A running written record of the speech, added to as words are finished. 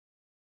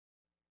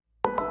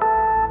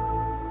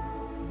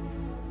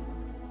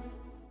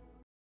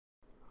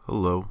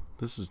Hello,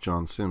 this is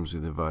John Sims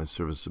with the Avaya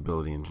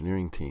Serviceability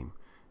Engineering Team.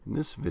 In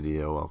this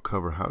video, I'll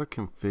cover how to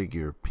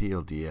configure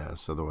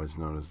PLDS, otherwise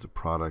known as the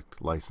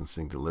Product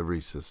Licensing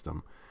Delivery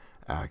System,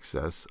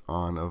 access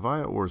on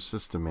Avaya or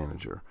System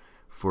Manager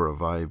for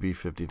Avaya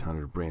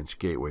B5800 branch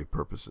gateway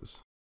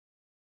purposes.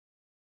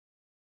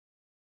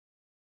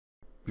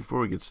 Before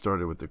we get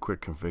started with the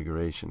quick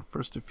configuration,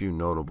 first a few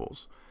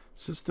notables.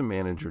 System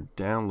Manager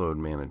Download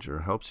Manager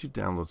helps you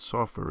download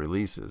software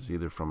releases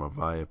either from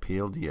Avaya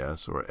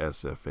PLDS or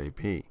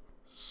SFAP.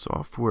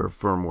 Software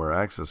Firmware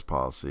Access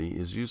Policy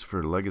is used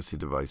for legacy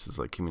devices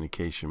like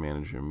Communication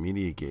Manager and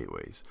Media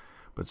Gateways,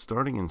 but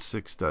starting in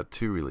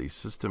 6.2 release,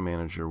 System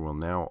Manager will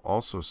now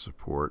also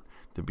support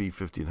the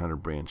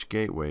B5800 branch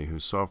gateway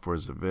whose software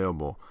is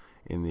available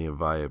in the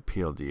Avaya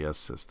PLDS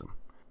system.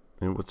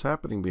 And what's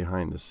happening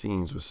behind the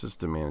scenes with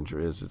System Manager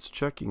is it's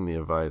checking the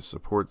Avaya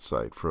support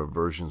site for a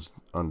versions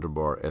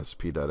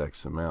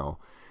 _sp.xml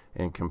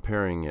and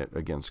comparing it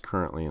against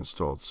currently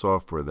installed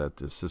software that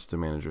the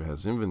System Manager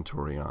has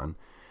inventory on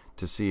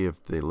to see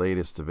if the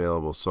latest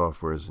available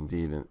software is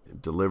indeed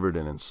delivered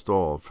and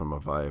installed from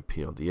Avaya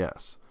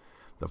PLDS.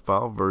 The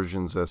file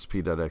versions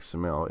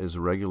sp.xml is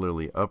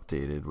regularly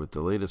updated with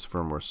the latest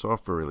firmware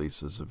software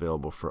releases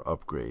available for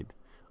upgrade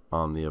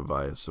on the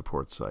Avaya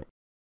support site.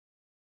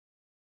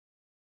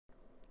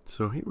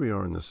 So here we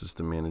are in the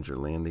System Manager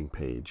landing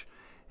page,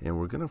 and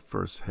we're going to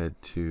first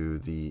head to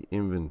the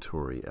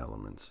inventory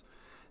elements.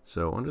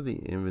 So under the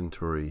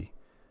inventory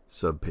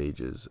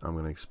subpages, I'm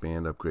going to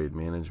expand Upgrade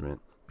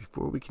Management.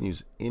 Before we can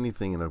use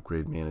anything in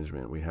Upgrade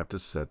Management, we have to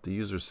set the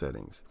user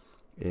settings,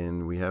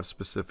 and we have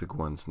specific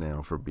ones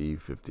now for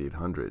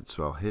B5800.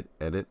 So I'll hit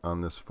Edit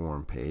on this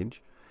form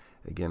page.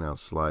 Again, I'll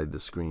slide the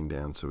screen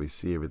down so we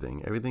see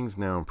everything. Everything's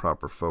now in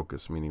proper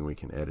focus, meaning we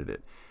can edit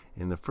it.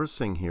 And the first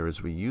thing here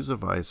is we use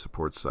Avaya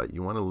support site.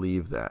 You want to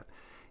leave that.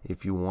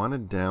 If you want to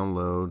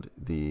download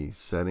the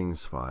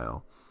settings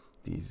file,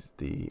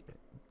 the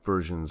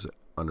versions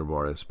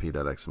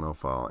 _sp.xml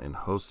file, and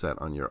host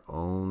that on your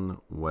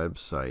own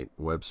website,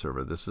 web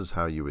server, this is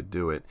how you would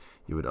do it.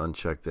 You would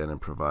uncheck that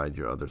and provide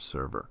your other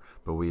server.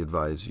 But we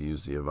advise you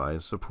use the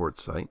Avaya support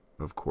site,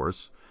 of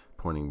course,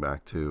 pointing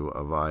back to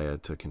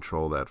Avaya to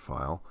control that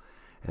file.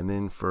 And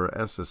then for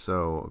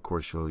SSO, of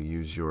course, you'll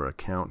use your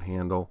account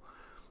handle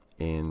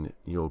and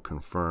you'll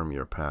confirm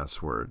your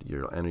password.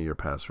 You'll enter your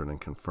password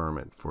and confirm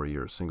it for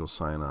your single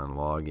sign-on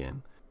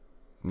login.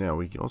 Now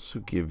we can also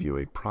give you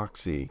a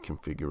proxy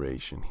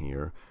configuration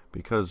here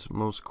because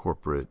most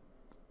corporate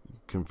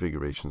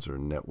configurations or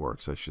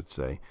networks, I should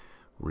say,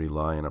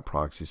 rely on a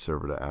proxy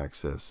server to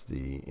access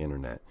the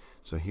internet.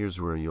 So here's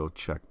where you'll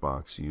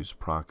checkbox use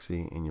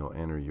proxy and you'll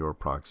enter your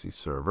proxy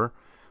server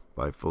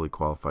by fully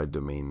qualified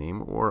domain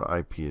name or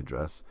IP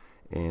address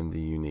and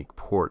the unique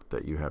port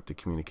that you have to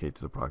communicate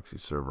to the proxy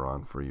server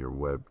on for your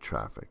web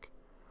traffic.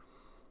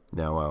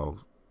 Now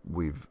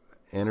we've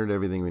entered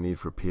everything we need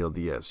for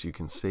PLDS. You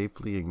can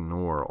safely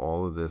ignore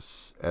all of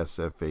this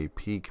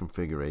SFAP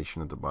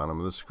configuration at the bottom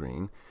of the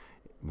screen.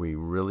 We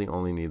really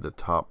only need the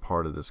top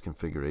part of this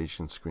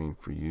configuration screen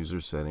for user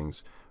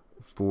settings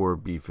for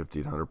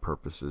B5800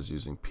 purposes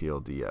using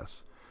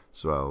PLDS.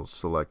 So I'll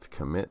select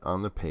Commit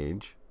on the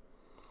page,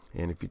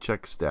 and if you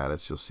check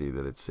status, you'll see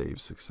that it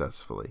saves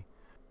successfully.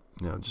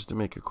 Now, just to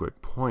make a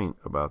quick point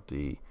about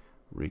the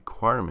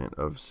requirement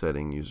of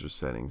setting user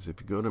settings,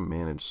 if you go to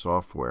Manage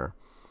Software,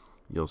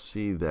 you'll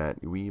see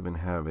that we even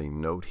have a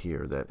note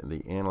here that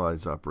the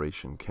Analyze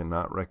operation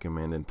cannot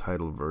recommend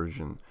entitled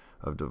version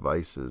of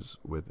devices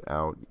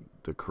without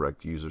the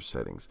correct user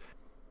settings.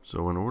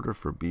 So in order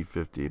for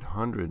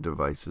B5800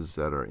 devices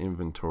that are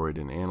inventoried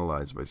and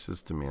analyzed by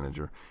System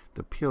Manager,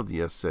 the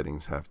PLDS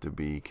settings have to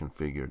be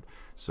configured.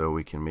 So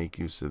we can make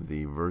use of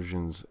the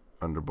versions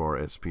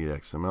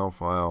 _sp.xml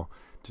file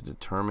to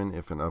determine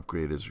if an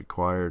upgrade is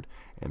required,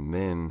 and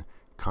then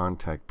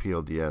contact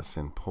PLDS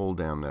and pull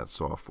down that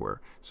software.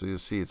 So you'll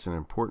see it's an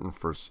important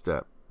first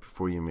step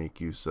before you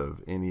make use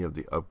of any of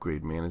the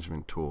upgrade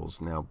management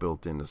tools now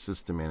built into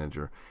System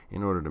Manager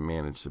in order to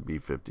manage the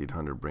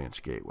B5800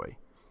 branch gateway.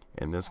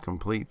 And this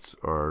completes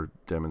our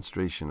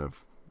demonstration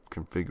of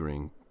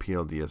configuring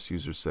PLDS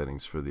user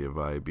settings for the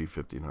Avaya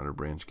B5800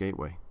 branch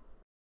gateway.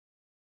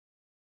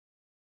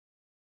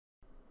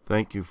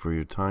 Thank you for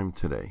your time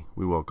today.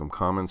 We welcome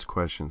comments,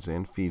 questions,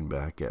 and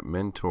feedback at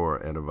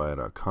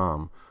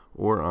mentor@avaya.com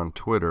or on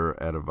Twitter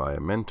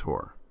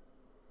 @AvayaMentor.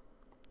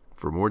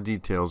 For more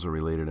details or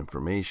related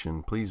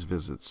information, please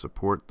visit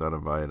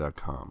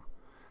support.avaya.com.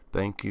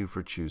 Thank you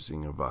for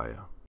choosing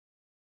Avaya.